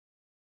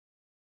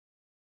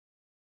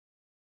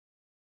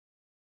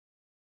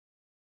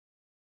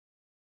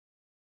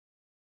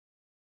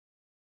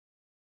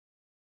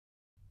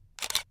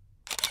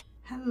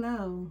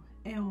Hello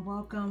and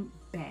welcome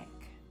back.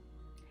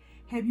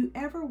 Have you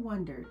ever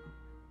wondered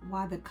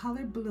why the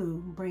color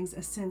blue brings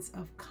a sense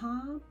of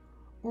calm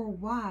or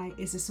why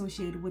it's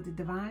associated with the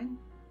divine?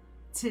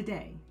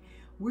 Today,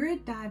 we're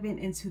diving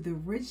into the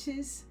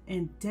riches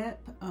and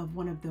depth of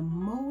one of the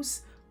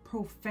most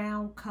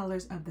profound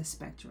colors of the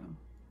spectrum,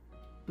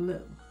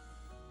 blue.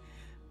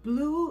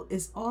 Blue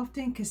is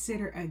often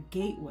considered a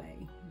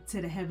gateway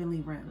to the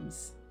heavenly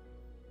realms.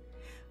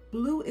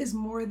 Blue is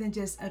more than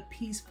just a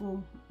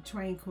peaceful,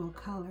 tranquil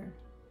color.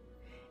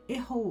 It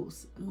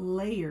holds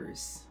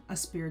layers of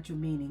spiritual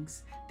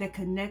meanings that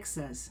connects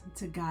us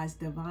to God's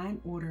divine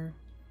order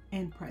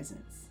and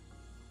presence.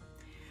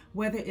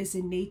 Whether it's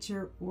in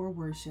nature or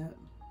worship,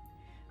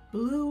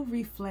 blue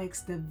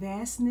reflects the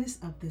vastness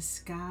of the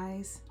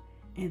skies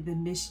and the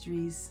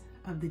mysteries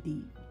of the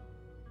deep.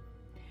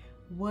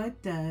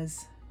 What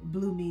does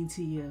blue mean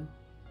to you?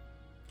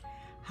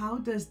 How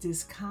does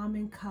this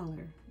common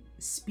color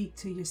speak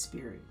to your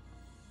spirit?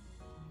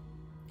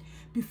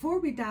 Before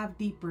we dive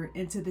deeper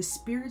into the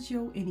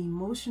spiritual and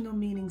emotional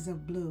meanings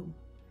of blue,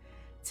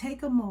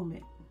 take a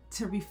moment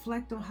to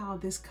reflect on how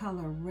this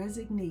color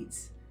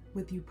resonates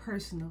with you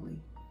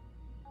personally.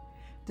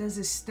 Does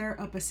it stir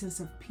up a sense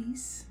of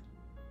peace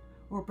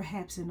or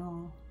perhaps an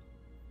awe,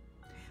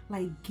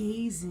 like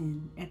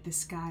gazing at the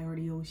sky or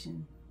the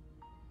ocean?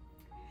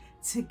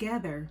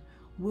 Together,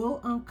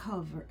 we'll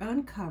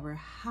uncover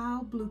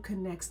how blue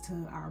connects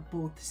to our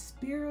both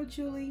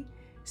spiritual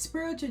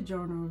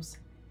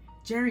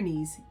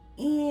journeys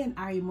and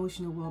our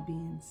emotional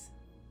well-beings.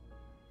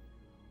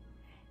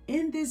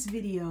 In this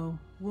video,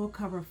 we'll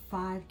cover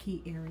 5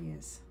 key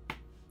areas.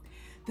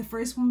 The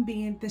first one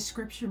being the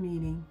scripture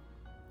meaning.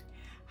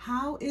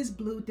 How is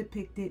blue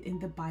depicted in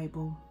the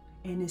Bible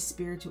and its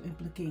spiritual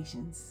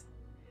implications?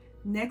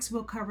 Next,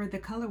 we'll cover the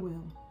color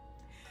wheel.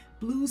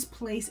 Blue's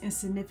place and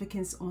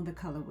significance on the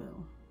color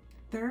wheel.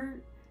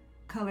 Third,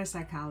 color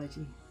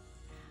psychology.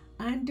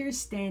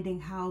 Understanding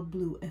how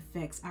blue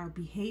affects our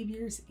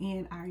behaviors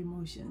and our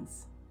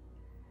emotions.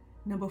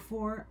 Number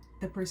 4,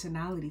 the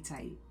personality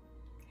type.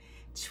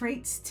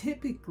 Traits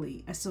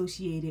typically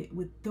associated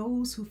with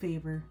those who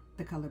favor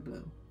the color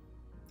blue.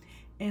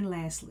 And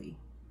lastly,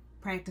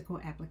 practical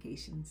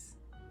applications.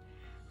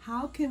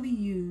 How can we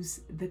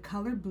use the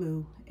color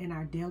blue in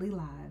our daily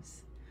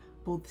lives,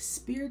 both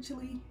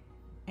spiritually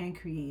and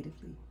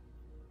creatively?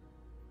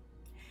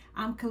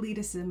 I'm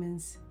Kalita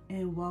Simmons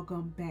and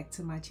welcome back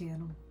to my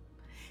channel.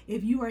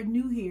 If you are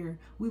new here,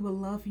 we would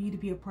love for you to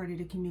be a part of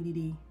the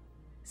community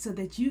so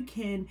that you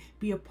can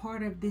be a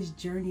part of this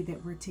journey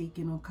that we're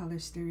taking on color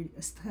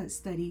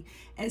study,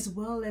 as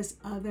well as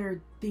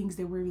other things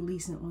that we're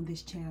releasing on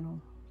this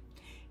channel.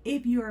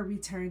 If you are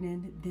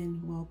returning,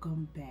 then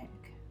welcome back.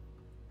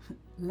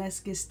 Let's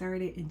get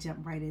started and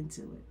jump right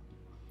into it.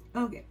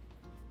 Okay,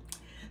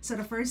 so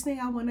the first thing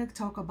I want to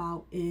talk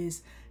about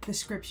is the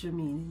scripture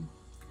meaning.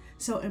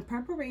 So in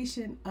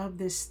preparation of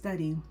this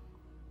study,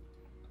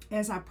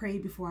 as I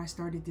prayed before I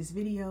started this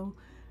video,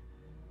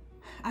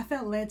 I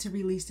felt led to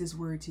release this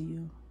word to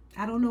you.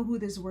 I don't know who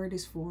this word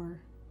is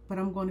for, but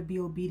I'm going to be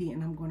obedient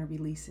and I'm going to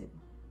release it.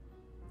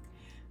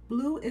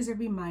 Blue is a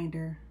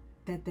reminder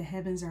that the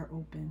heavens are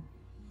open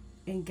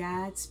and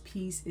God's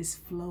peace is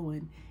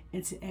flowing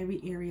into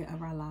every area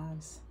of our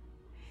lives.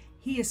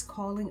 He is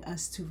calling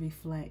us to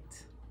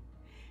reflect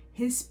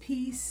His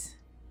peace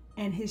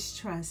and His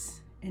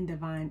trust in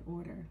divine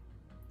order.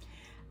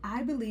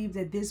 I believe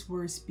that this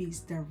word speaks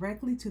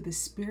directly to the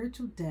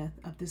spiritual depth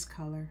of this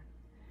color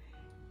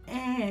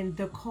and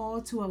the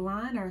call to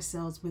align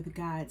ourselves with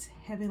God's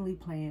heavenly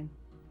plan.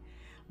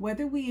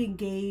 Whenever we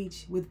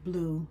engage with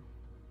blue,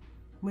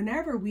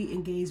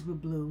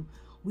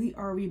 we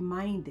are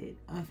reminded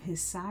of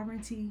His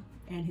sovereignty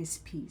and His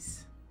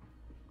peace.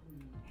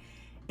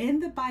 In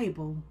the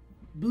Bible,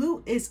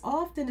 blue is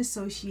often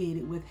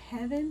associated with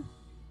heaven,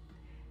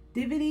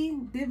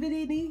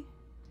 divinity,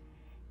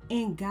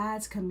 and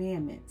God's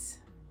commandments.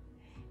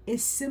 It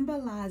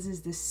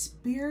symbolizes the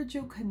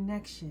spiritual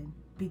connection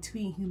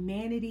between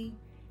humanity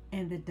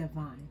and the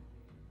divine.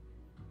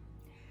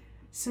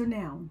 So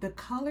now, the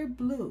color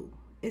blue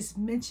is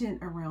mentioned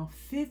around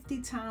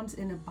 50 times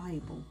in the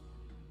Bible,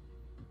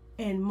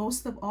 and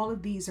most of all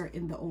of these are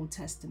in the Old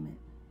Testament.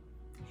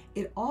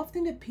 It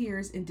often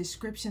appears in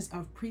descriptions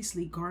of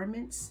priestly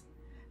garments,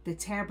 the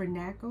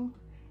tabernacle,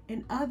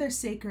 and other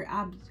sacred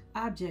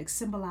objects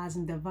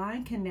symbolizing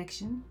divine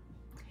connection,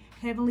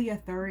 heavenly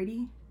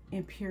authority,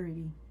 and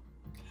purity.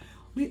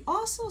 We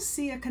also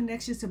see a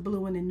connection to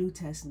blue in the New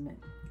Testament.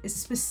 It's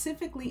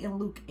specifically in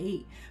Luke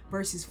 8,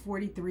 verses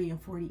 43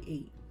 and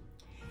 48.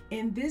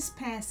 In this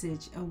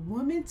passage, a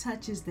woman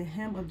touches the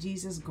hem of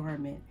Jesus'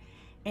 garment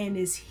and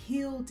is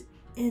healed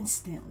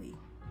instantly.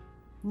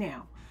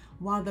 Now,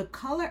 while the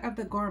color of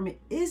the garment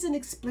isn't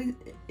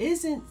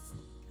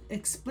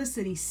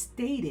explicitly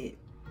stated,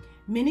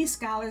 many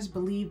scholars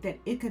believe that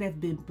it could have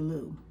been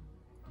blue,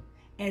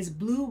 as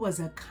blue was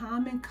a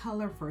common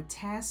color for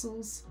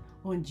tassels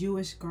on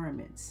Jewish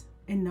garments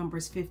in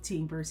Numbers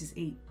 15 verses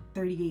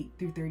 38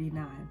 through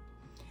 39.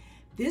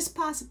 This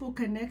possible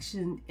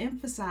connection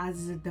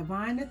emphasizes the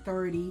divine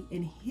authority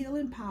and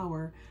healing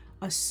power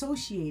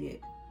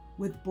associated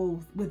with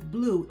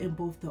blue in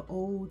both the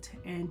Old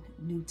and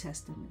New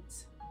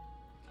Testaments.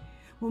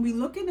 When we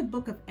look in the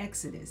book of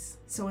Exodus,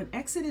 so in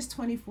Exodus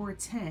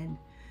 24:10,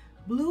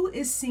 blue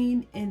is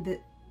seen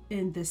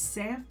in the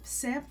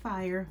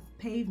sapphire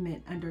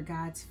pavement under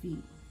God's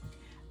feet,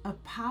 a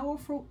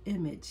powerful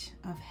image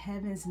of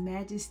heaven's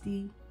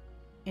majesty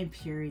and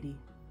purity.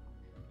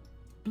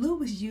 Blue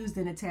was used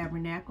in the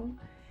tabernacle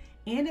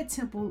and the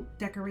temple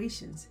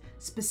decorations,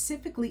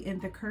 specifically in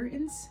the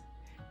curtains,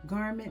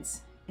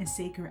 garments, and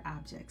sacred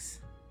objects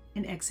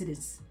in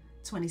Exodus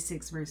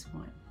 26 verse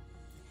 1.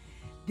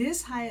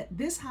 This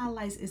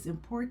highlights its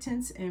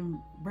importance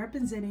in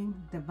representing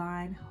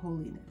divine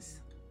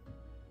holiness.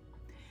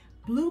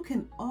 Blue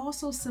can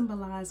also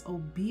symbolize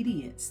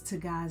obedience to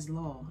God's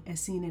law, as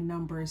seen in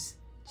Numbers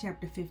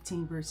chapter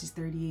 15 verses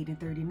 38 and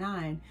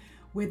 39,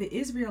 where the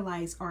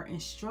Israelites are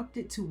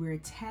instructed to wear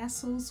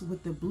tassels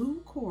with the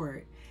blue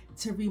cord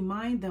to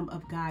remind them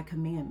of God's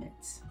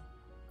commandments.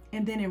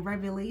 And then in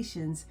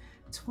Revelations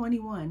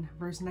 21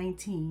 verse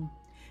 19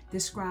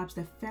 describes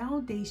the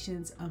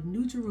foundations of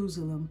New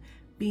Jerusalem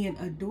being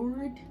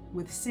adorned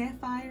with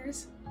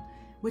sapphires,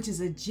 which is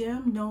a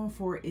gem known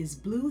for its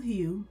blue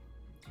hue,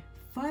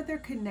 further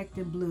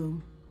connecting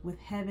blue with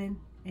heaven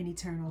and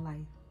eternal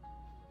life.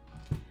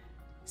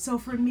 So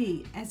for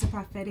me, as a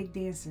prophetic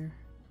dancer,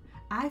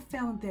 I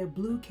found that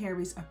blue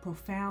carries a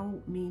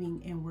profound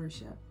meaning in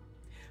worship.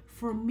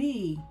 For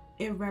me,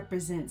 it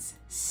represents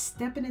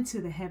stepping into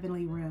the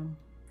heavenly realm,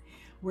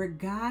 where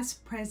God's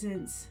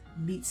presence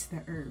meets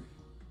the earth.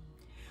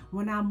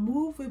 When I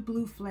move with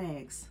blue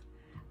flags,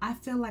 I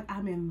feel like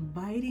I'm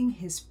inviting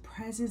His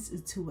presence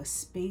into a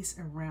space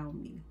around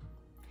me,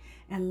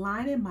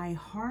 aligning my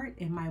heart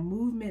and my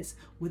movements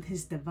with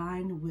His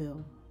divine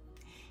will.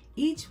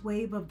 Each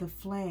wave of the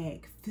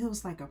flag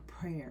feels like a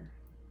prayer,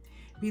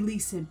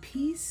 releasing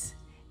peace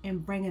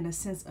and bringing a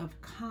sense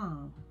of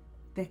calm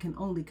that can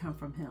only come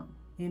from Him.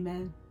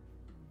 Amen.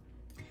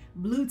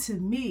 Blue to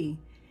me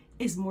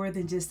is more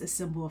than just a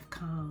symbol of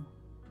calm.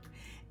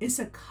 It's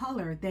a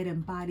color that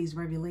embodies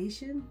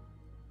revelation,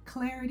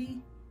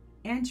 clarity,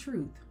 and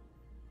truth.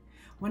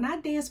 When I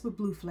dance with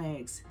blue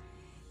flags,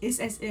 it's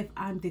as if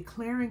I'm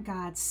declaring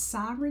God's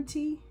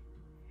sovereignty,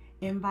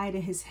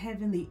 inviting His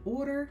heavenly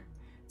order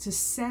to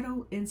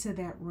settle into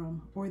that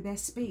room or that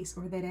space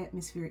or that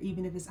atmosphere,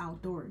 even if it's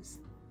outdoors.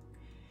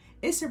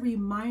 It's a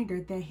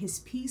reminder that His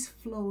peace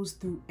flows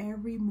through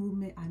every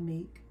movement I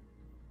make.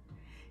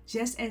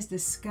 Just as the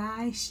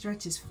sky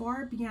stretches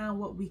far beyond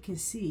what we can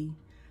see,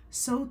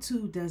 so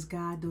too does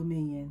God's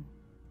dominion.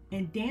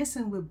 And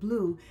dancing with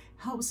blue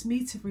helps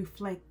me to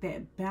reflect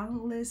that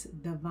boundless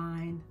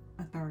divine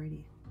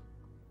authority.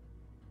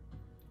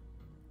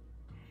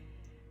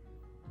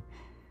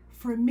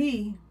 For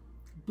me,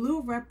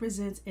 blue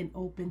represents an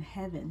open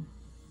heaven,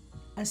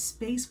 a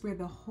space where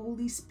the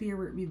Holy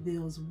Spirit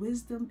reveals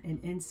wisdom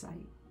and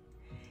insight,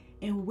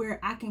 and where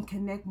I can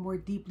connect more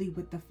deeply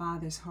with the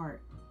Father's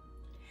heart.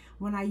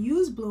 When I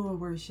use blue in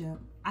worship,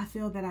 I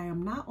feel that I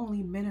am not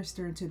only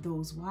ministering to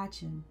those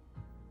watching,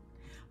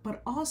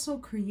 but also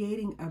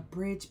creating a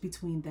bridge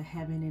between the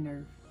heaven and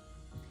earth,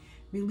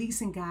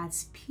 releasing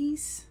God's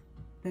peace,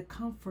 the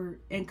comfort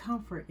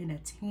in a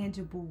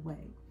tangible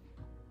way.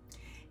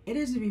 It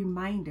is a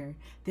reminder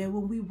that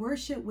when we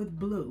worship with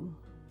blue,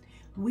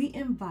 we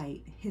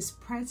invite His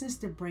presence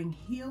to bring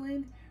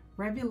healing,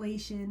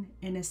 revelation,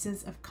 and a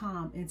sense of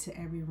calm into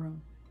every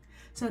room.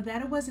 So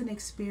that was an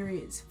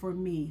experience for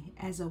me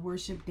as a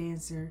worship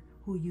dancer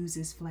who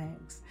uses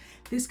flags.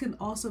 This can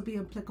also be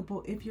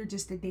applicable if you're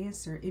just a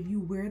dancer, if you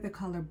wear the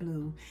color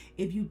blue,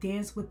 if you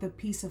dance with a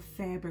piece of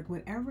fabric,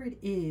 whatever it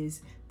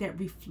is,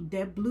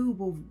 that blue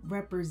will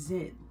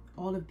represent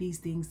all of these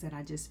things that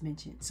I just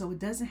mentioned. So it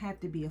doesn't have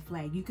to be a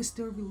flag. You can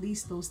still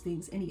release those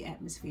things in the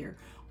atmosphere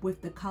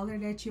with the color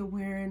that you're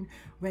wearing,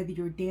 whether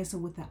you're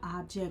dancing with an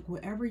object,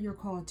 whatever you're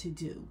called to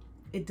do.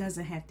 It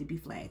doesn't have to be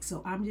flags.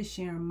 So I'm just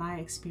sharing my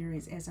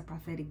experience as a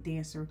prophetic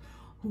dancer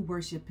who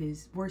worship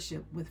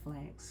with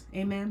flags.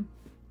 Amen.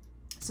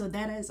 So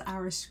that is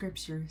our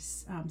scripture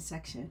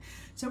section.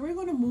 So we're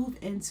going to move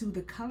into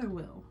the color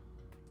wheel.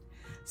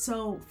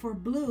 So for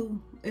blue,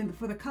 and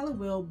for the color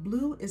wheel,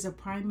 blue is a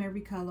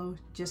primary color,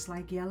 just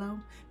like yellow,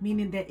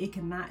 meaning that it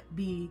cannot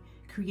be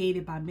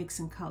created by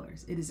mixing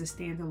colors. It is a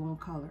standalone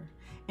color,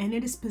 and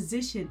it is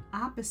positioned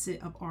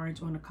opposite of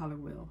orange on the color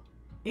wheel.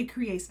 It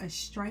creates a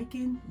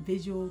striking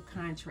visual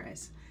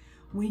contrast.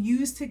 When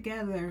used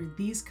together,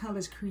 these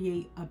colors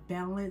create a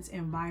balanced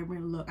and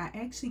vibrant look. I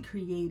actually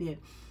created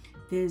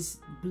this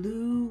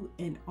blue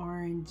and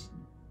orange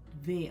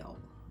veil,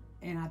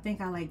 and I think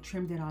I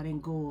trimmed it out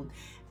in gold,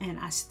 and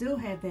I still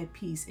have that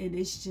piece, and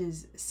it's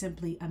just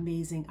simply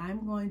amazing.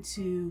 I'm going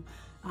to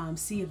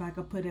see if I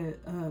could put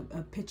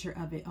a picture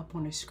of it up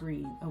on the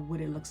screen of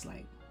what it looks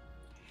like.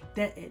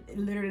 That it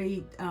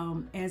literally,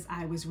 as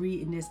I was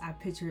reading this, I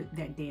pictured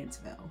that dance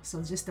bell.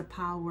 So just the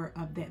power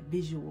of that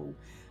visual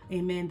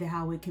Amen. That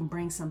how it can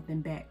bring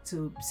something back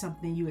to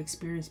something you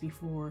experienced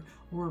before,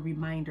 or a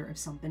reminder of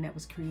something that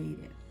was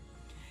created.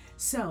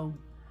 So,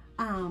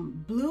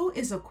 blue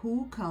is a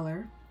cool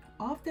color,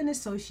 often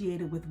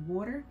associated with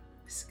water,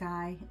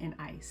 sky, and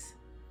ice,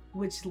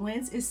 which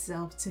lends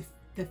itself to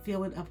the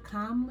feeling of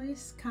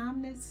calmness,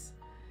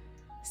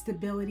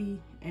 stability,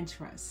 and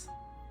trust.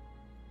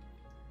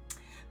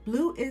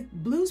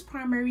 Blue's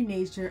primary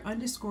nature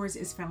underscores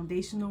its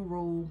foundational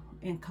role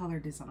in color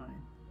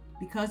design,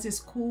 because its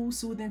cool,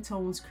 soothing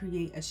tones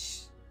create a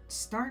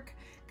stark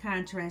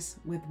contrast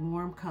with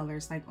warm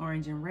colors like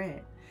orange and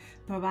red,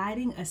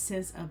 providing a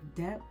sense of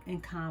depth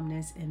and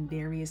calmness in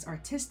various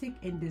artistic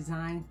and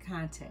design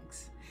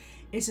contexts.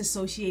 It's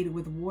associated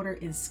with water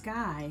and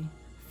sky,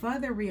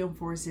 further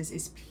reinforces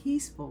its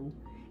peaceful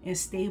and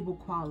stable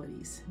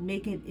qualities,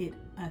 making it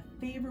a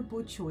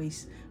favorable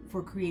choice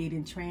for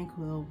creating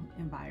tranquil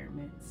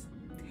environments.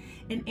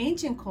 In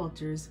ancient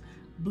cultures,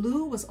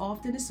 blue was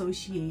often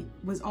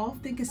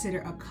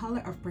considered a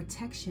color of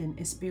protection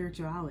and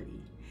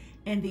spirituality.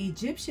 In the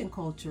Egyptian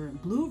culture,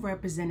 blue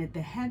represented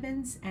the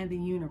heavens and the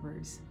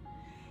universe.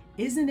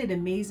 Isn't it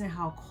amazing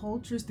how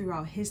cultures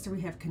throughout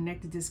history have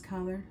connected this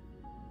color?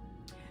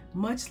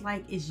 Much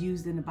like it's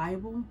used in the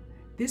Bible,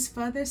 this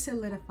further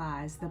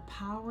solidifies the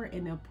power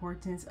and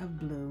importance of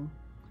blue,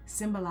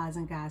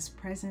 symbolizing God's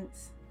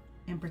presence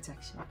and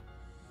protection.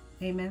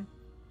 Amen.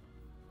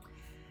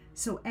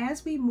 So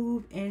as we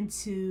move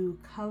into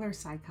color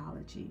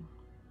psychology,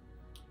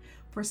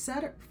 for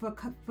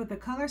the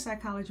color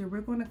psychology,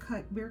 we're going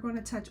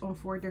to touch on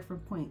 4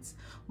 different points.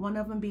 One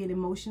of them being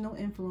emotional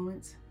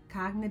influence,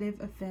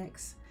 cognitive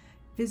effects,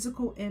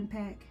 physical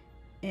impact,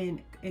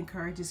 and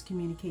encourages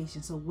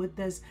communication. So what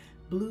does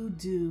blue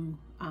do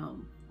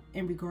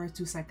in regards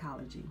to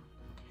psychology?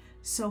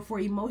 So for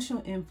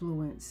emotional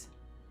influence,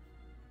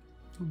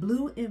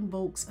 blue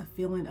invokes a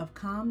feeling of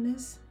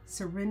calmness,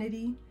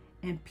 serenity,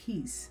 and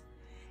peace.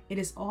 It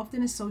is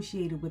often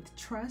associated with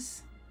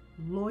trust,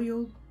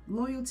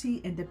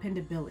 loyalty, and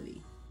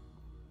dependability.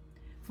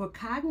 For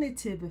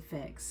cognitive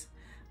effects,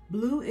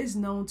 blue is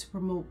known to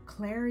promote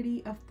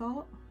clarity of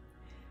thought,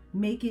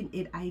 making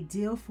it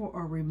ideal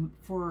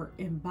for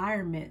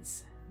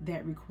environments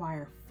that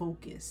require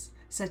focus,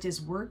 such as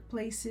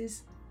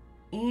workplaces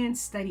and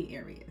study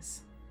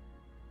areas.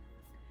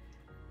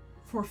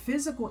 For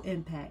physical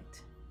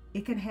impact,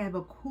 it can have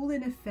a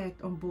cooling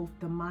effect on both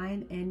the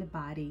mind and the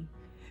body,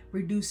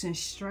 reducing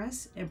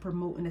stress and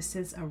promoting a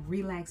sense of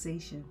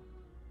relaxation.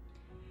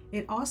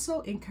 It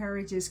also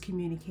encourages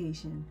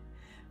communication.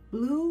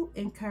 Blue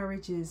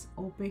encourages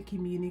open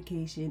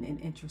communication and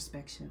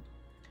introspection,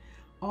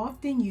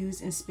 often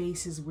used in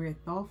spaces where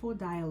thoughtful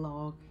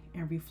dialogue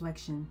and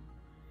reflection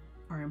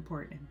are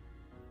important.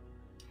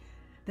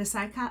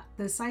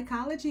 The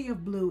psychology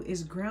of blue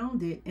is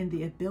grounded in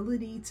the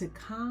ability to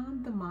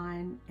calm the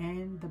mind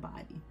and the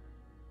body.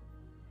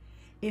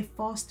 It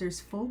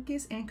fosters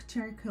focus and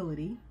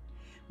tranquility,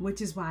 which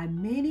is why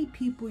many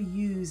people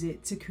use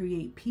it to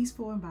create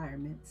peaceful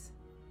environments.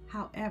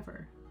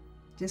 However,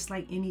 just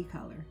like any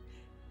color,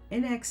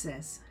 in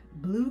excess,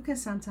 blue can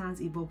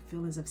sometimes evoke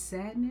feelings of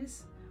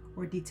sadness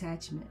or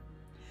detachment.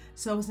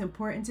 So it's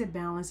important to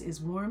balance its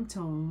warm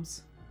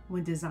tones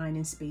when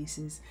designing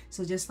spaces.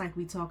 So just like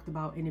we talked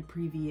about in the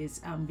previous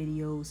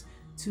videos,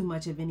 too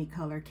much of any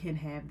color can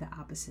have the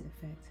opposite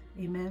effect.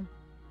 Amen.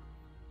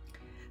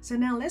 So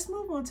now let's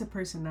move on to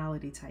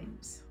personality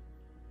types.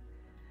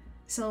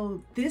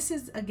 So this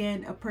is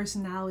again a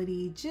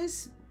personality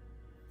just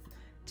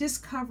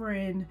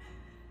covering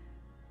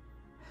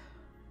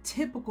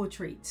typical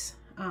traits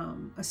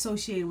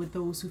associated with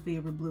those who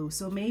favor blue.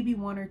 So maybe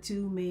 1 or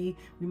 2 may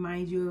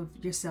remind you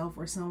of yourself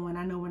or someone.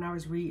 I know when I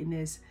was reading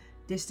this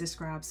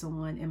describes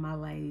someone in my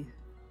life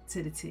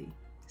to the T.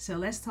 So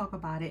let's talk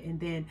about it, and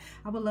then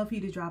I would love for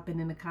you to drop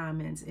in the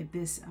comments if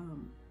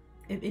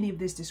any of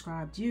this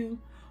described you,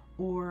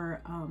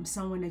 or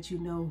someone that you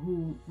know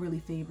who really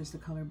favors the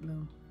color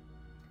blue.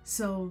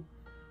 So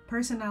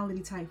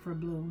personality type for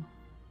blue.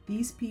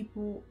 These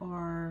people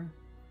are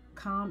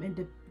calm and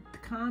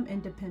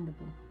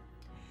dependable.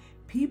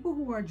 People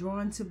who are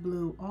drawn to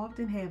blue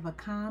often have a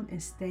calm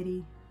and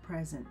steady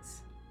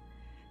presence.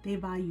 They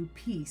value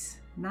peace,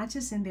 not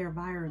just in their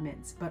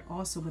environments, but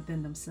also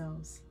within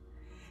themselves.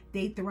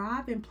 They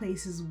thrive in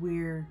places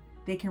where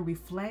they can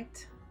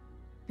reflect,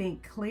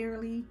 think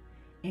clearly,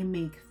 and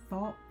make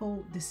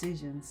thoughtful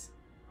decisions.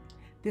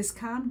 This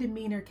calm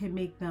demeanor can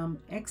make them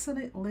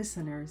excellent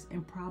listeners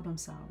and problem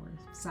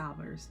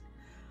solvers,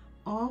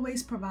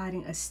 always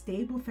providing a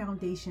stable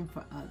foundation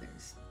for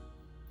others.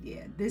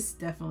 Yeah, this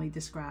definitely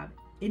describes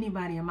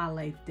anybody in my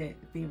life that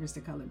favors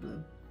the color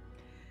blue.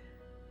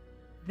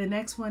 The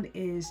next one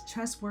is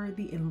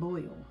trustworthy and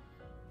loyal.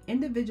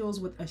 Individuals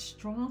with a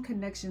strong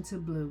connection to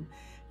blue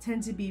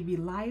tend to be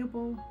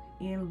reliable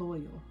and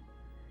loyal.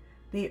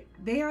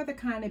 They are the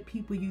kind of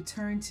people you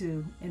turn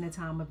to in a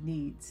time of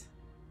needs,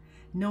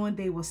 knowing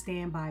they will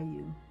stand by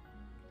you.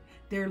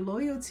 Their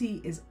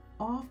loyalty is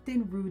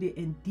often rooted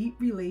in deep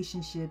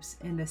relationships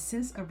and a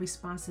sense of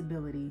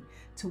responsibility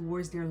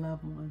towards their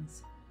loved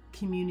ones.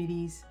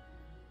 communities,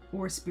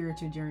 or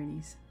spiritual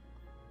journeys.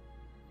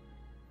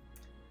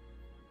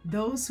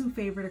 Those who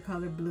favor the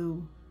color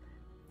blue,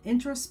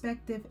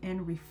 introspective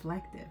and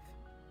reflective.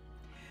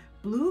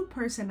 Blue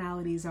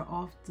personalities are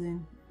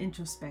often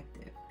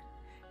introspective,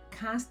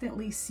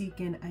 constantly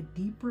seeking a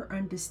deeper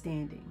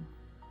understanding.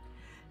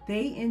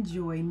 They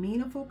enjoy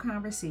meaningful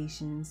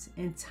conversations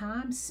and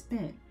time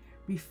spent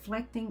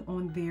reflecting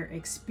on their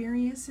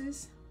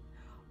experiences,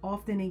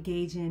 often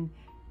engaging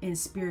in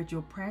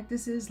spiritual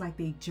practices like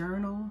they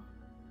journal,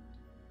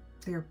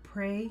 they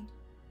pray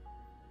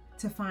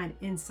to find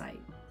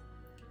insight.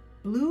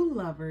 Blue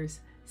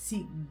lovers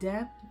seek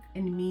depth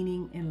and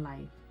meaning in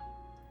life,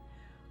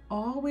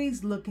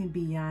 always looking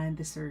beyond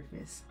the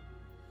surface.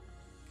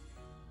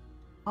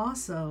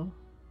 Also,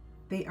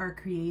 they are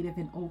creative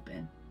and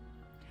open.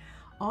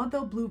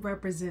 Although blue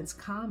represents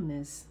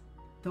calmness,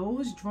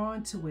 those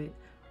drawn to it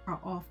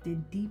are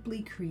often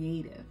deeply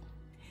creative.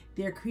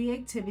 Their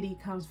creativity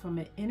comes from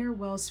an inner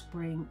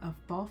wellspring of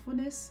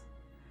thoughtfulness,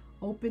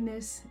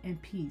 openness,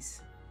 and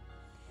peace.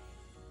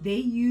 They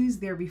use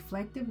their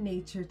reflective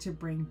nature to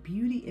bring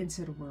beauty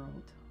into the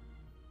world,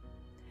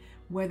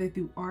 whether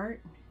through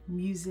art,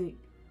 music,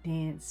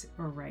 dance,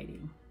 or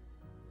writing.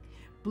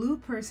 Blue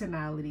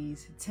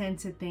personalities tend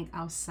to think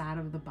outside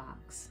of the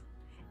box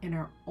and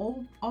are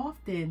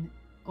often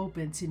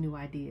open to new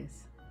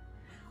ideas,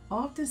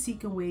 often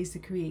seeking ways to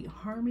create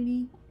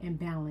harmony and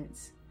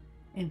balance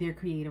in their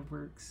creative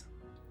works.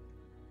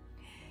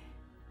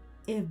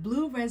 If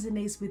blue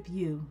resonates with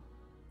you,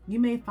 you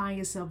may find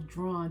yourself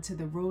drawn to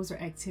the roles or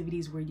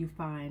activities where you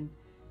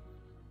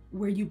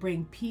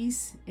bring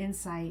peace,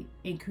 insight,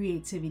 and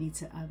creativity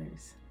to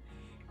others.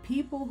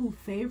 People who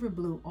favor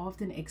blue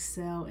often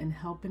excel in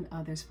helping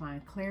others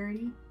find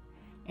clarity,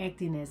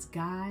 acting as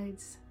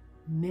guides,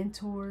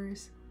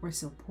 mentors, or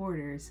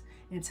supporters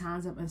in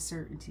times of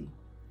uncertainty.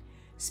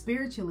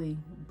 Spiritually,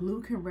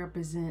 blue can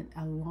represent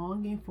a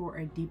longing for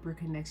a deeper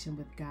connection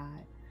with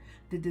God,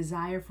 the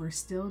desire for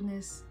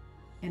stillness,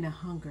 and a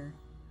hunger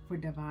for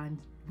divine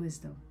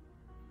wisdom.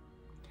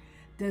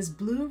 Does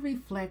blue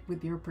reflect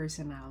with your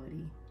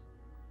personality?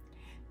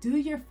 Do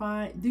you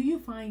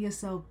find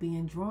yourself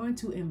being drawn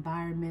to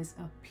environments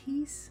of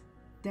peace,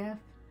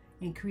 depth,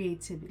 and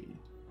creativity?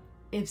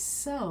 If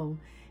so,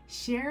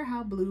 share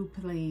how blue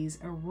plays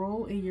a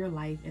role in your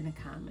life in the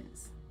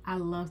comments. I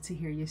love to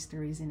hear your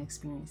stories and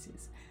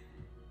experiences.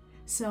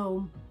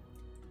 So,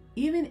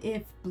 even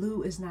if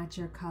blue is not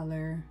your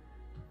color,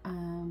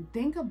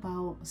 think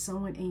about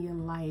someone in your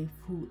life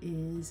who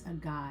is a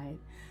guide,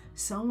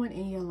 someone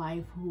in your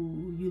life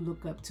who you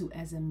look up to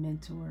as a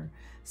mentor,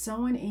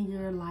 someone in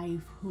your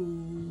life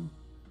who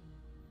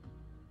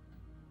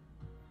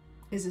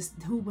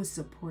would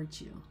support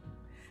you.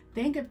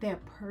 Think of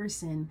that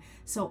person.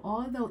 So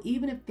although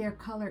even if their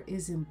color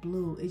isn't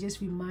blue, it just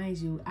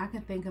reminds you, I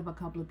can think of a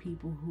couple of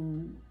people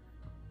who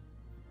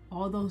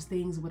all those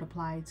things would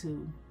apply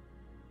to,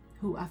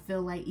 who I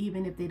feel like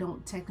even if they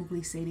don't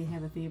technically say they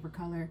have a favorite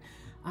color,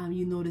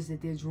 you notice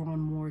that they're drawn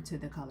more to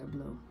the color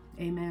blue.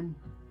 Amen.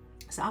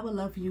 So I would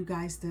love for you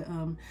guys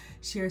to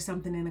share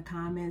something in the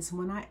comments.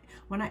 When I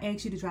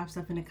ask you to drop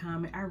stuff in the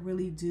comment, I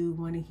really do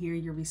want to hear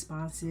your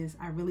responses.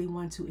 I really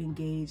want to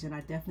engage, and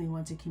I definitely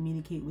want to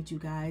communicate with you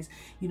guys.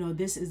 You know,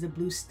 this is a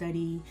blue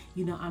study.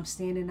 You know, I'm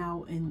standing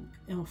out in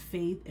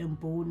faith and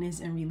boldness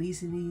and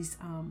releasing these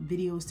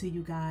videos to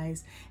you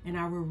guys. And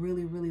I would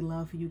really, really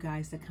love for you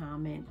guys to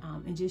comment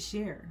and just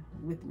share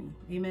with me.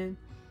 Amen.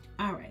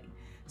 All right.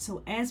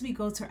 So as we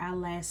go to our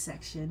last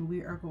section,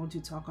 we are going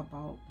to talk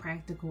about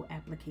practical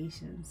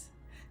applications.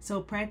 So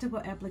practical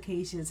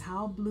applications,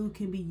 how blue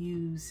can be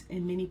used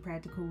in many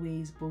practical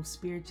ways, both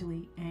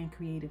spiritually and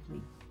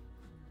creatively.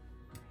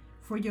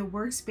 For your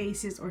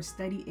workspaces or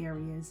study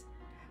areas,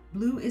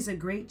 blue is a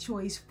great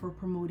choice for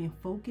promoting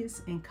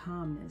focus and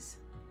calmness,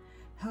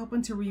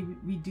 helping to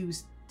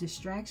reduce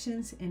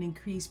distractions and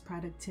increase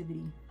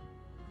productivity.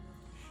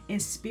 In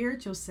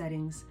spiritual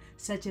settings,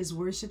 such as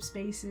worship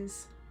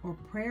spaces, or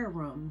prayer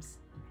rooms,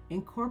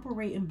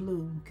 incorporating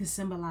blue can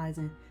symbolize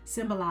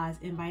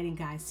inviting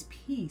God's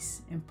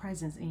peace and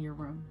presence in your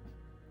room.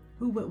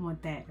 Who wouldn't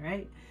want that,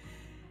 right?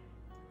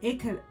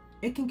 It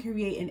can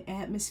create an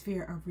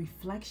atmosphere of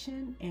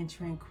reflection and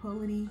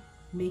tranquility,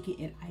 making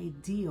it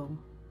ideal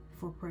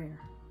for prayer.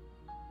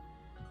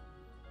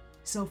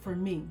 So for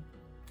me,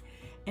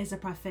 as a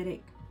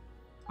prophetic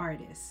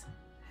artist,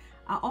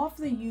 I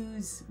often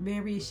use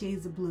various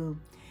shades of blue.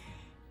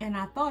 And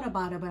I thought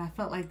about it, but I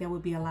felt like that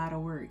would be a lot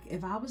of work.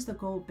 If I was to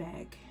go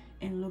back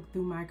and look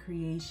through my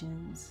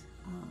creations,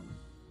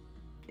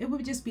 it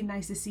would just be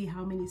nice to see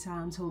how many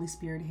times Holy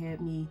Spirit had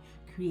me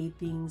create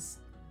things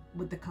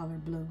with the color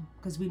blue,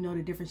 because we know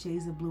the different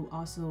shades of blue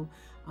also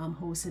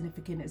hold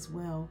significance as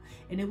well.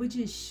 And it would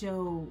just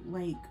show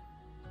like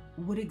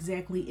what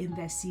exactly in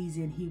that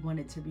season he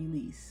wanted to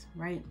release,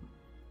 right?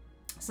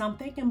 So I'm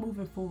thinking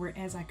moving forward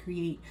as I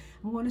create,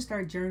 I'm going to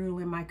start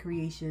journaling my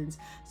creations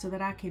so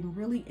that I can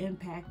really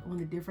impact on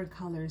the different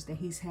colors that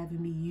he's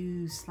having me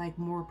use, like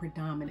more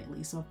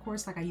predominantly. So of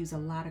course, like I use a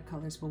lot of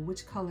colors, but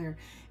which color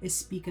is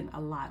speaking a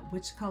lot?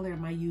 Which color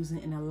am I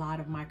using in a lot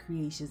of my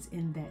creations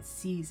in that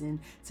season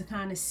to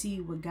kind of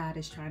see what God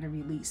is trying to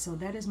release? So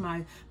that is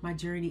my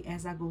journey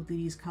as I go through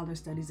these color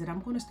studies, that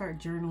I'm going to start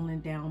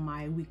journaling down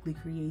my weekly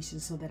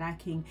creations so that I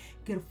can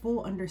get a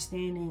full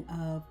understanding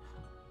of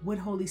what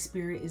Holy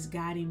Spirit is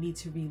guiding me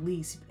to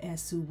release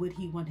as to what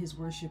he wants his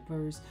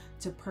worshipers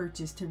to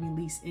purchase, to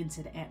release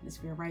into the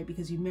atmosphere, right?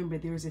 Because remember,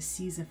 there's a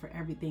season for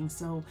everything.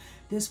 So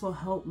this will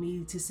help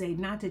me to say,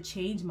 not to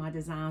change my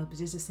designs, but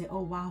just to say,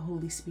 oh, wow,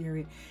 Holy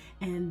Spirit.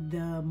 And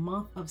the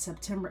month of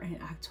September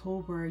and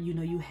October, you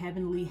know, you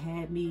heavenly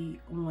had me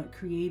on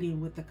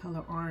creating with the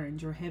color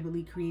orange, or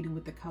heavily creating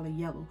with the color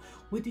yellow.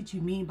 What did you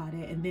mean by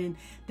that? And then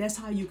that's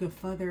how you can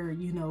further,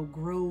 you know,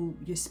 grow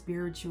your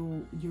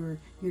spiritual, your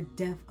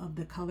depth of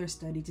the color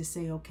study, to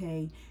say,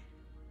 okay,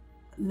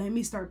 let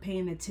me start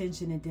paying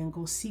attention and then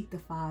go seek the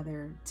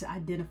Father to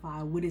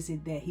identify what is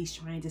it that he's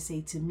trying to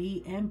say to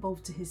me and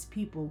both to his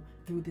people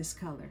through this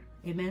color.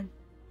 Amen.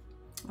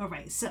 All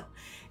right, so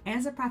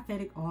as a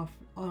prophetic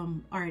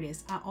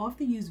artist, I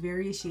often use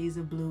various shades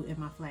of blue in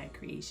my flag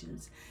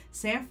creations.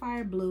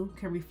 Sapphire blue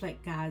can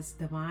reflect God's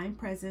divine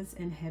presence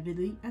and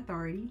heavenly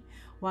authority,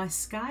 while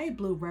sky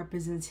blue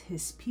represents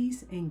his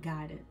peace and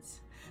guidance.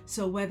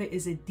 So whether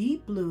it's a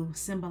deep blue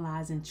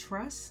symbolizing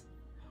trust,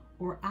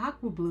 or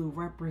aqua blue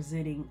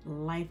representing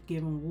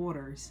life-giving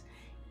waters,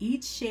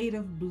 each shade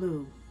of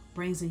blue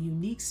brings a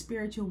unique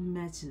spiritual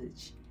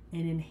message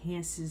and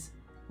enhances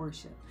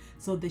worship.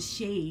 So the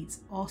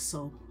shades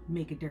also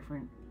make a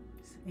difference,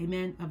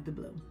 amen, of the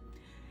blue.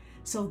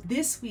 So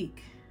this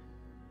week,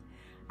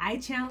 I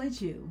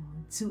challenge you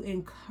to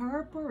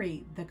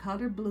incorporate the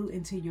color blue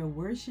into your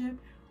worship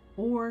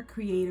or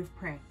creative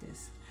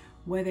practice.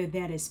 Whether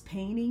that is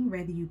painting,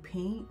 whether you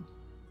paint,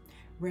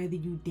 whether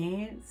you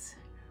dance,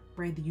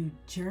 whether you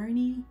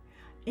journal,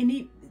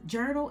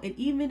 and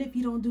even if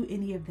you don't do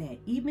any of that,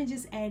 even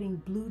just adding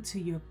blue to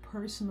your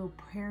personal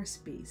prayer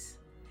space,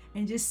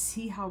 and just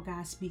see how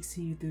God speaks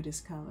to you through this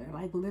color.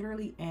 Like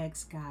literally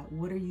ask God,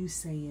 what are you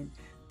saying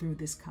through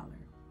this color?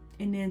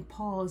 And then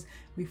pause,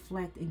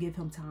 reflect, and give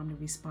him time to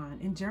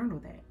respond, and journal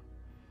that.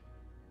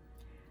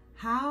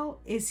 How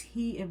is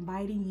he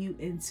inviting you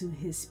into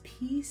his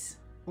peace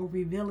or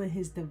revealing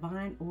his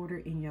divine order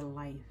in your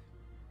life?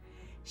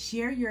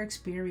 Share your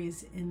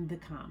experience in the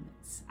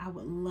comments. I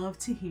would love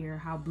to hear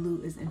how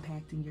blue is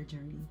impacting your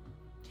journey.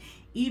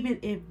 Even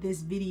if this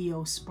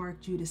video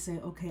sparked you to say,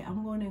 okay,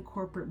 I'm going to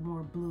incorporate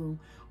more blue,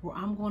 or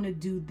I'm going to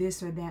do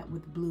this or that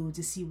with blue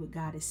to see what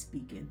God is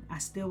speaking, I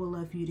still would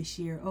love for you to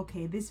share,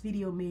 okay, this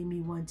video made me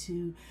want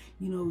to,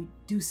 you know,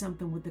 do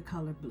something with the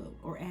color blue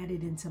or add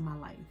it into my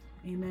life.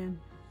 Amen.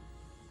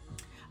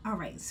 All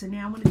right, so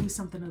now I want to do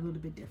something a little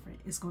bit different.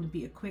 It's going to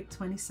be a quick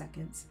 20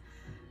 seconds.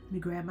 Let me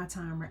grab my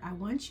timer. I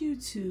want you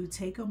to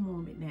take a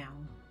moment now,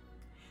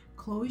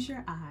 close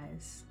your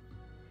eyes,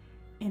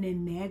 and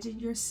imagine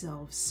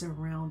yourself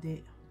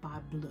surrounded by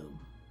blue.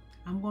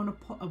 We're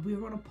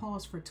going to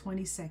pause for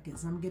 20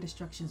 seconds. I'm going to get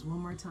instructions one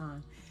more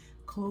time.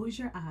 Close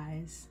your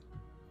eyes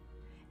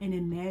and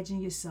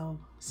imagine yourself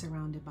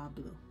surrounded by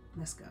blue.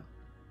 Let's go.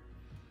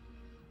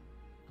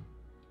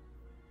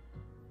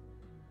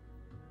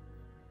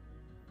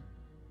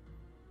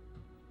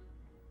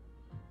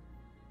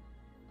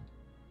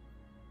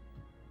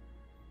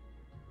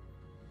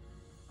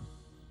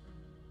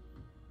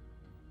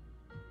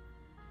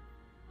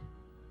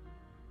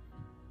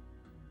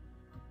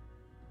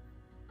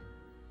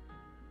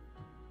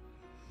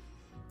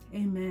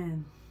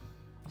 Amen.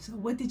 So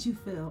what did you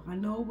feel? I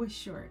know it was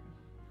short,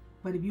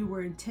 but if you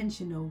were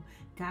intentional,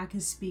 God can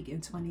speak in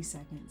 20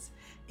 seconds.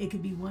 It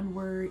could be one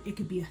word, it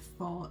could be a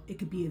thought, it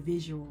could be a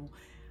visual.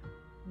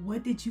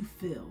 What did you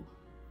feel?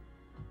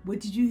 What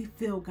did you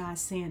feel God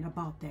saying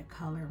about that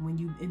color when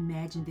you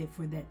imagined it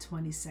for that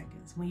 20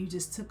 seconds? When you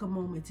just took a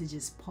moment to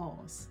just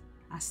pause.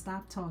 I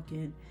stopped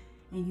talking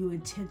and you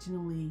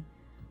intentionally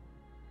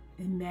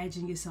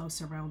imagine yourself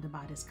surrounded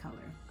by this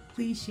color.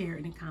 Please share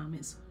in the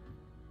comments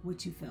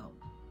what you felt.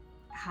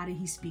 How did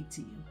he speak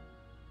to you?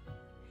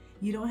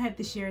 You don't have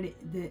to share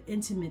the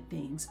intimate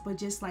things, but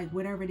just like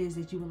whatever it is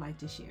that you would like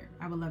to share.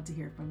 I would love to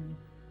hear from you.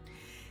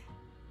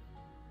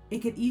 It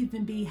could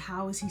even be,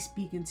 how is he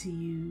speaking to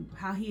you?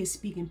 How he is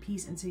speaking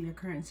peace into your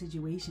current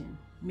situation.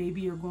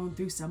 Maybe you're going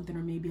through something,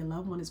 or maybe a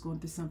loved one is going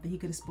through something. He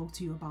could have spoke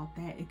to you about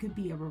that. It could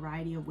be a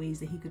variety of ways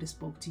that he could have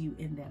spoke to you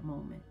in that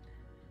moment.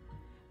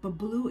 But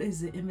blue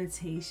is the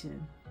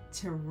invitation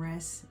to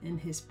rest in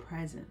his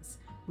presence,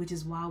 which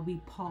is why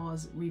we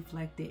pause,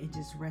 reflected, and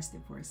just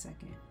rested for a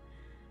second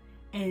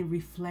and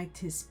reflect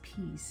his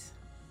peace.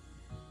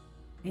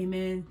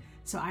 Amen.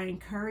 So I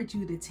encourage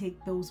you to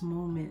take those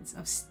moments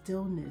of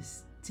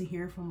stillness to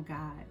hear from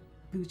God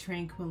through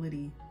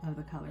tranquility of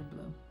the color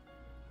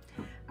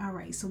blue. All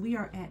right, so we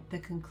are at the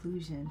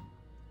conclusion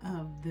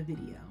of the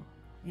video.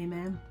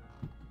 Amen.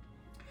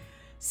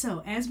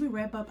 So as we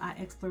wrap up our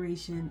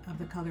exploration of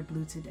the color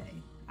blue today,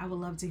 I would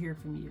love to hear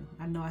from you.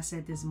 I know I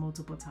said this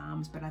multiple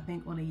times, but I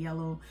think on a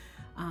yellow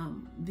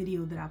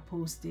video that I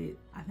posted,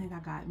 I think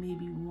I got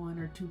maybe 1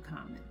 or 2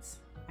 comments.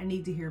 I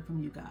need to hear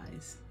from you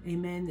guys.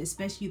 Amen.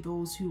 Especially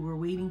those who were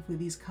waiting for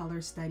these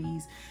color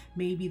studies.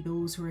 Maybe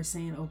those who are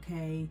saying,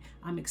 okay,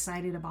 I'm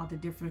excited about the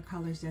different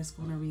colors that's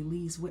going to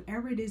release.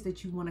 Whatever it is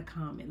that you want to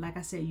comment. Like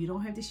I said, you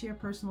don't have to share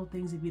personal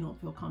things if you don't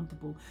feel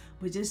comfortable.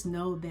 But just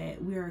know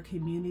that we are a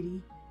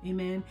community.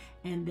 Amen.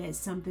 And that's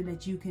something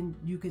that you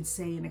can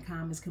say in the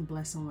comments can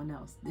bless someone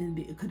else. And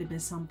it could have been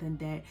something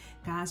that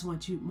God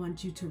wants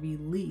you to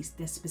release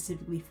that's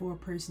specifically for a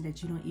person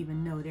that you don't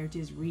even know. They're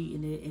just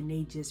reading it and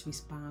they just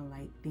respond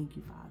like, thank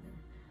you, Father.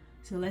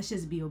 So let's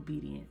just be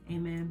obedient.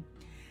 Amen.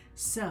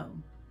 So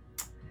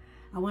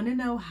I want to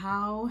know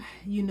how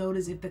you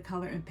notice if the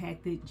color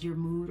impacted your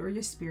mood or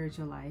your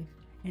spiritual life.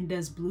 And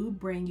does blue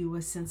bring you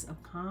a sense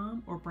of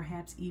calm or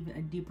perhaps even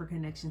a deeper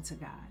connection to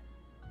God?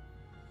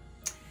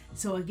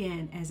 So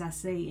again, as I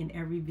say in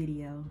every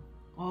video,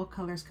 all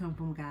colors come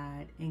from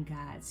God and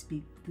God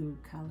speaks through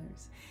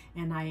colors.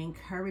 And I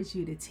encourage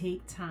you to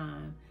take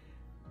time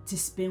to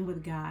spend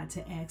with God,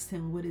 to ask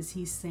him what is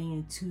he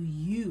saying to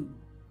you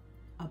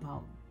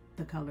about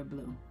the color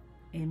blue.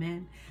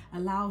 Amen.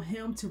 Allow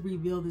him to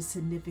reveal the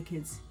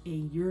significance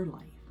in your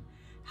life,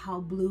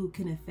 how blue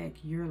can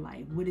affect your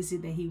life. What is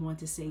it that he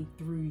wants to say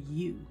through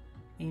you?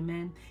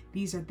 Amen.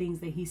 These are things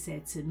that he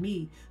said to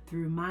me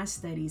through my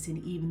studies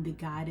and even the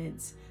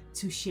guidance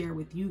to share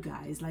with you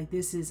guys. Like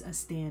this is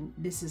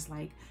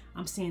like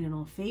I'm standing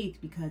on faith,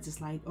 because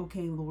it's like,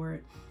 okay,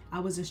 Lord, I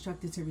was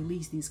instructed to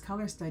release these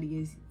color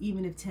studies.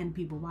 Even if 10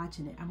 people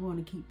watching it, I'm going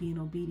to keep being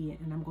obedient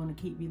and I'm going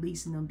to keep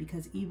releasing them,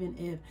 because even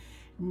if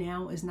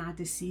now is not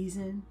the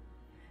season,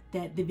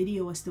 that the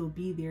video will still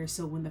be there.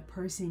 So when the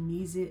person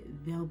needs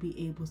it, they'll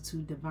be able to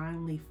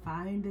divinely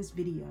find this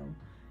video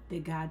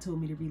that God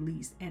told me to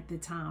release at the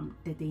time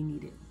that they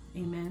need it.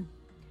 Amen.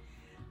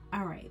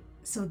 All right.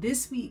 So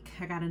this week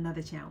I got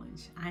another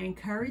challenge. I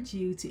encourage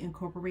you to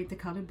incorporate the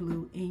color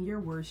blue in your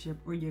worship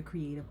or your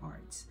creative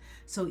arts.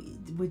 So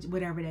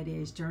whatever that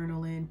is,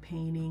 journaling,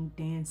 painting,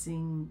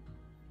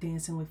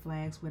 dancing with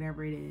flags,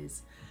 whatever it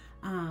is.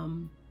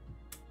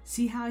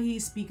 See how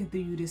he's speaking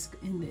through you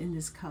in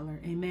this color.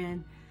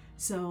 Amen.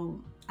 So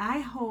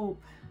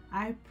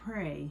I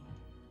pray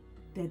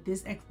that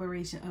this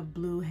exploration of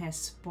blue has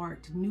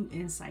sparked new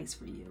insights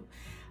for you.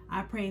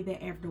 I pray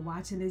that after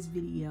watching this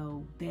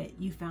video that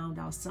you found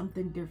out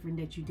something different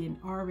that you didn't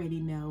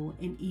already know,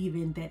 and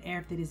even that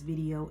after this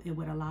video it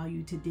would allow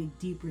you to dig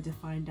deeper to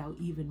find out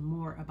even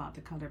more about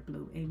the color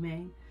blue.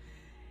 Amen.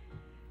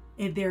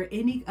 If there are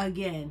any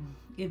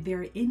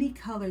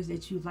colors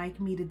that you'd like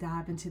me to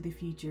dive into the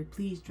future,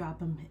 please drop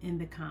them in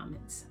the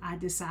comments. I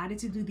decided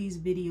to do these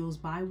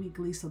videos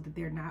bi-weekly so that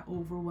they're not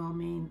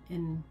overwhelming,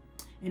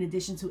 in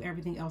addition to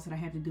everything else that I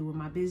have to do with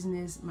my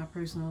business, my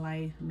personal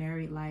life,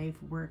 married life,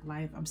 work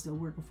life. I'm still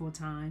working full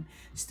time,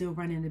 still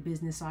running the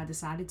business. So I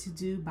decided to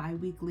do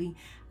bi-weekly.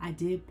 I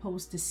did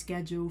post the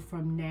schedule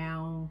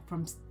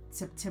from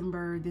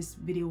September. This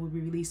video will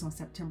be released on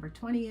September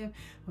 20th,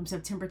 from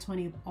September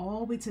 20th all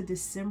the way to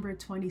December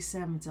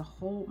 27th, to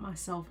hold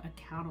myself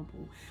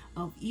accountable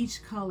of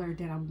each color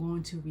that I'm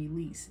going to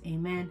release.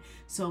 Amen.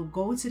 So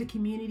go to the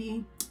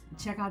community,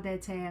 check out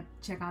that tab,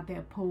 check out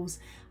that post.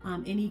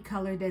 Any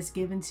color that's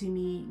given to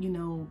me,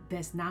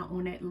 that's not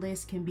on that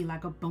list, can be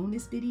like a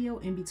bonus video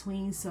in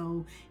between.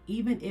 So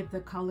even if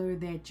the color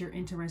that you're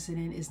interested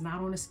in is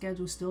not on the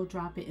schedule, still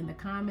drop it in the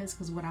comments,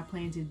 because what I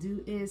plan to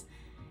do is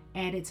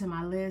add it to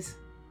my list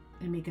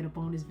and make it a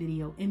bonus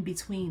video in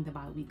between the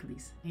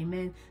bi-weeklies.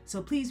 Amen.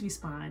 So please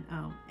respond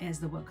as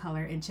to what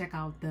color, and check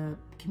out the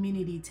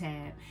community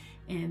tab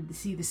and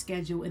see the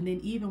schedule. And then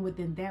even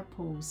within that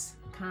post,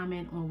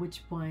 comment on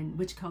which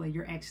color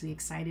you're actually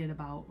excited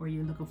about or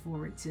you're looking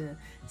forward to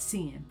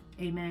seeing.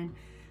 Amen.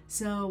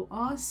 So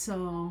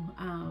also,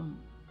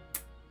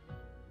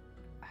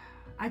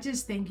 I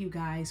just thank you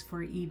guys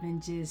for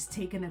even just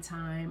taking the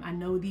time. I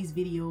know these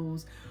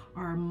videos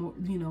are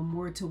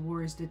more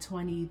towards the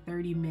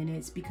 20-30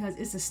 minutes, because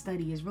it's a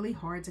study. It's really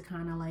hard to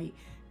kind of like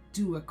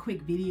do a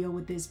quick video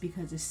with this,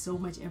 because it's so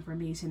much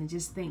information. And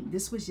just think,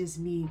 this was just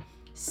me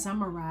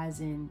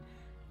summarizing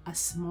a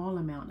small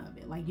amount of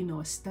it. Like,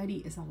 a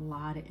study is a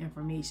lot of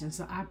information.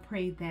 So I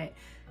pray that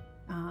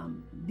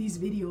these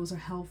videos are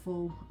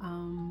helpful.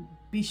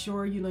 Be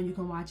sure you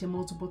can watch it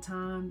multiple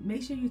times.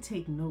 Make sure you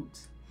take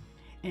notes.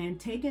 And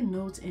taking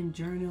notes and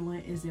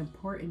journaling is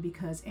important,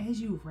 because as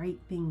you write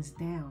things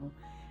down,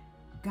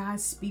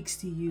 God speaks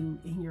to you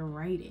in your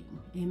writing.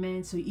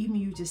 Amen. So even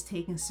you just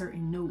taking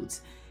certain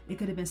notes, it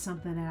could have been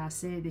something that I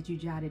said that you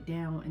jotted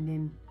down, and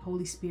then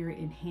Holy Spirit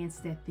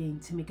enhanced that thing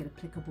to make it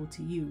applicable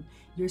to you,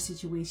 your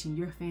situation,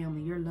 your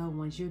family, your loved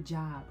ones, your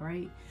job,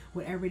 right?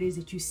 Whatever it is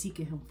that you're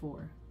seeking him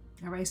for.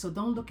 All right. So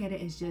don't look at it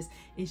as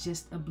it's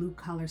just a blue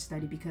color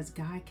study, because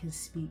God can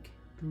speak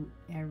through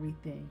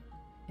everything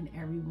and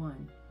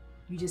everyone.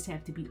 You just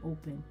have to be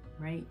open,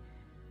 right,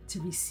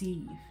 to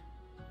receive.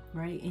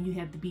 right? And you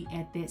have to be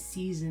at that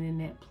season, in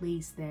that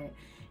place, that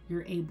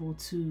you're able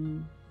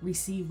to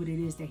receive what it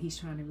is that he's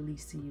trying to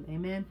release to you.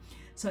 Amen.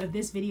 So if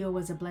this video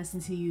was a blessing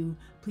to you,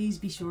 please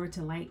be sure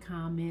to like,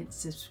 comment,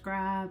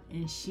 subscribe,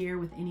 and share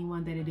with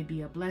anyone that it'd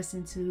be a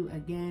blessing to.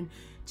 Again,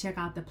 check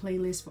out the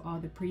playlist for all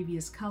the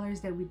previous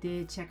colors that we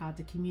did. Check out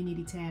the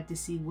community tab to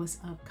see what's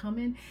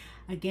upcoming.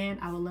 Again,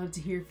 I would love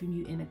to hear from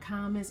you in the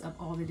comments of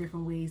all the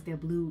different ways that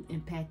blue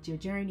impact your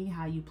journey,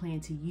 how you plan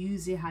to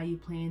use it, how you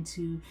plan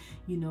to,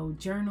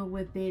 journal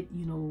with it,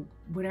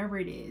 whatever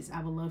it is.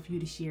 I would love for you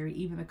to share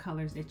even the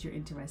colors that you're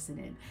interested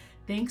in.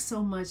 Thanks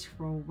so much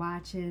for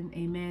watching.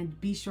 Amen.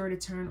 Be sure to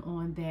turn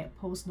on that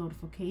post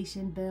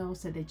notification bell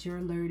so that you're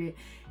alerted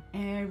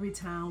every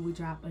time we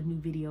drop a new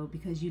video,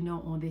 because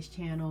on this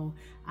channel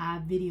our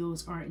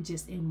videos aren't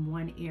just in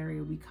one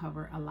area. We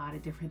cover a lot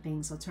of different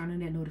things, so turn on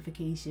that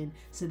notification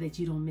so that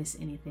you don't miss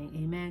anything.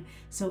 Amen.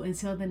 So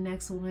until the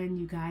next one,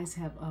 you guys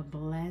have a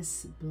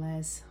blessed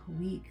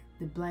week.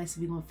 We're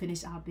gonna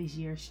finish out this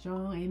year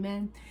strong.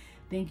 Amen.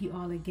 Thank you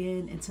all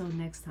again. Until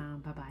next time,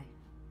 bye bye.